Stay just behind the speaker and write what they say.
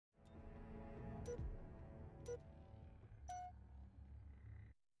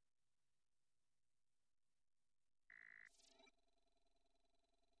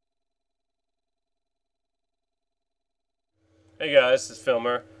Hey guys, it's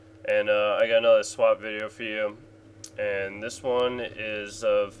FiImer, and I got another SWAT video for you. And this one is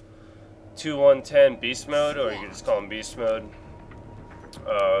of 210 Beast Mode, or you can just call him Beast Mode.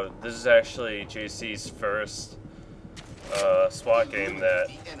 This is actually JC's first SWAT game that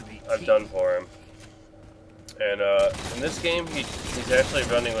I've done for him. And in this game, he's actually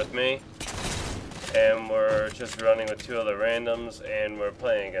running with me, and we're just running with two other randoms, and we're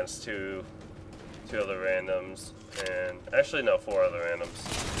playing against two other randoms, and actually no, four other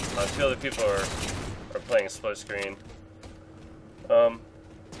randoms. Two other people are playing split screen.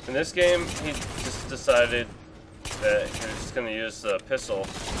 In this game, he just decided that he was just going to use the pistol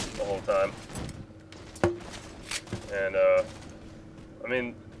the whole time. And I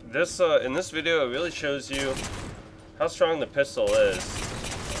mean, this in this video, it really shows you how strong the pistol is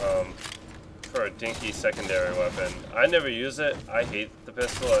for a dinky secondary weapon. I never use it. I hate the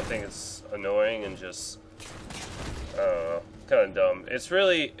pistol. I think it's annoying and just kind of dumb. It's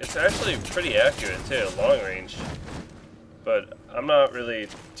actually pretty accurate too, long range. But I'm not really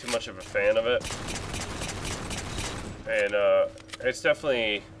too much of a fan of it. And it's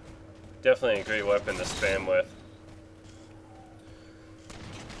definitely a great weapon to spam with.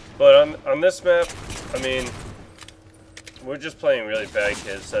 But on this map, I mean, we're just playing really bad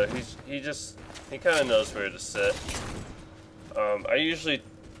kids, so he kind of knows where to sit. I usually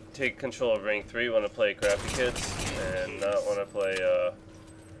take control of Ring 3 when I play crappy kids, and not when I play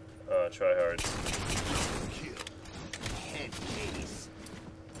tryhards.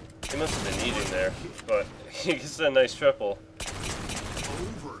 He must have been eating there, but he gets a nice triple.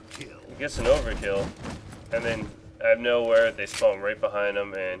 He gets an overkill, and then out of nowhere they spawn right behind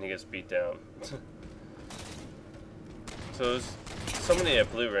him, and he gets beat down. So there's somebody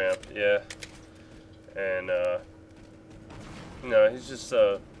at blue ramp, yeah, and he's just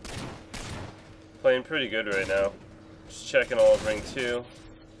playing pretty good right now. Just checking all of Ring 2.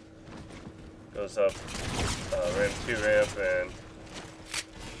 Goes up ramp 2 ramp, and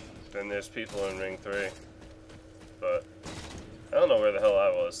then there's people in Ring 3. But I don't know where the hell I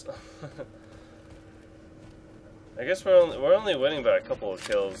was. I guess we're only winning by a couple of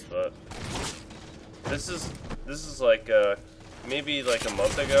kills, but this is like maybe like a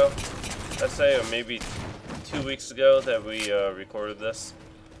month ago, I'd say, or maybe 2 weeks ago that we recorded this.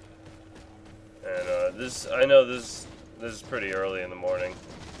 And I know this is pretty early in the morning.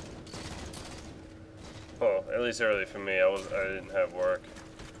 Well, at least early for me. I didn't have work,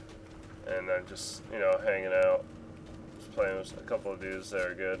 and I'm just hanging out, just playing with a couple of dudes that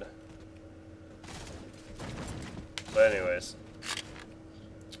are good. But anyways,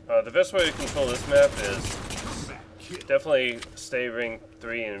 the best way to control this map is definitely stay Ring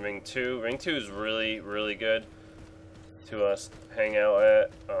 3 and Ring 2. Ring 2 is really good to hang out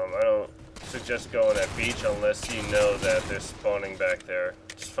at. I don't suggest going at beach unless you know that they're spawning back there.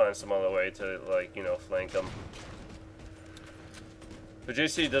 Just find some other way to, like, flank them. But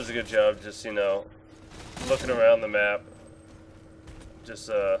JC does a good job just, looking around the map. Just,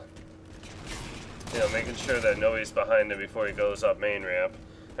 making sure that nobody's behind him before he goes up main ramp.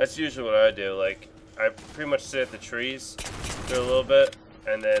 That's usually what I do. Like, I pretty much sit at the trees for a little bit,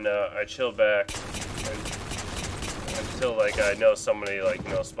 and then I chill back until, like, I know somebody, like,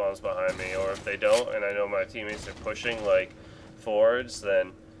 spawns behind me. Or if they don't, and I know my teammates are pushing, like, forwards,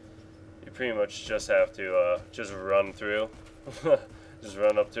 then you pretty much just have to just run through. Just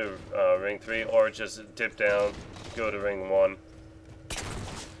run up to Ring 3, or just dip down, go to Ring 1.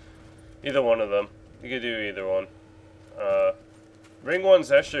 Either one of them. You could do either one. Ring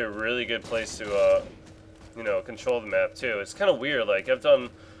 1's actually a really good place to, control the map too. It's kind of weird. Like, I've done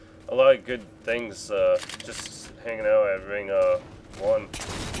a lot of good things just hanging out at Ring 1.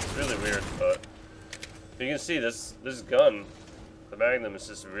 It's really weird, but you can see this gun, the Magnum, is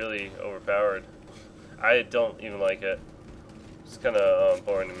just really overpowered. I don't even like it. It's kind of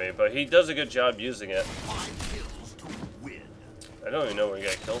boring to me, but he does a good job using it. I don't even know where he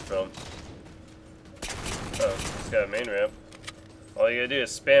got killed from. Oh, he's got a main ramp. All you gotta do is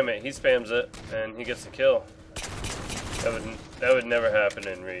spam it. He spams it, and he gets the kill. That would never happen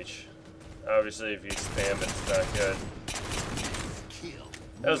in Reach. Obviously, if you spam it, it's not good.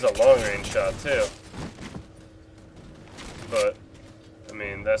 That was a long range shot too. But I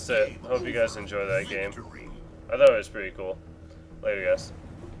mean, that's it. Hope you guys enjoy that game. I thought it was pretty cool. Later, guys.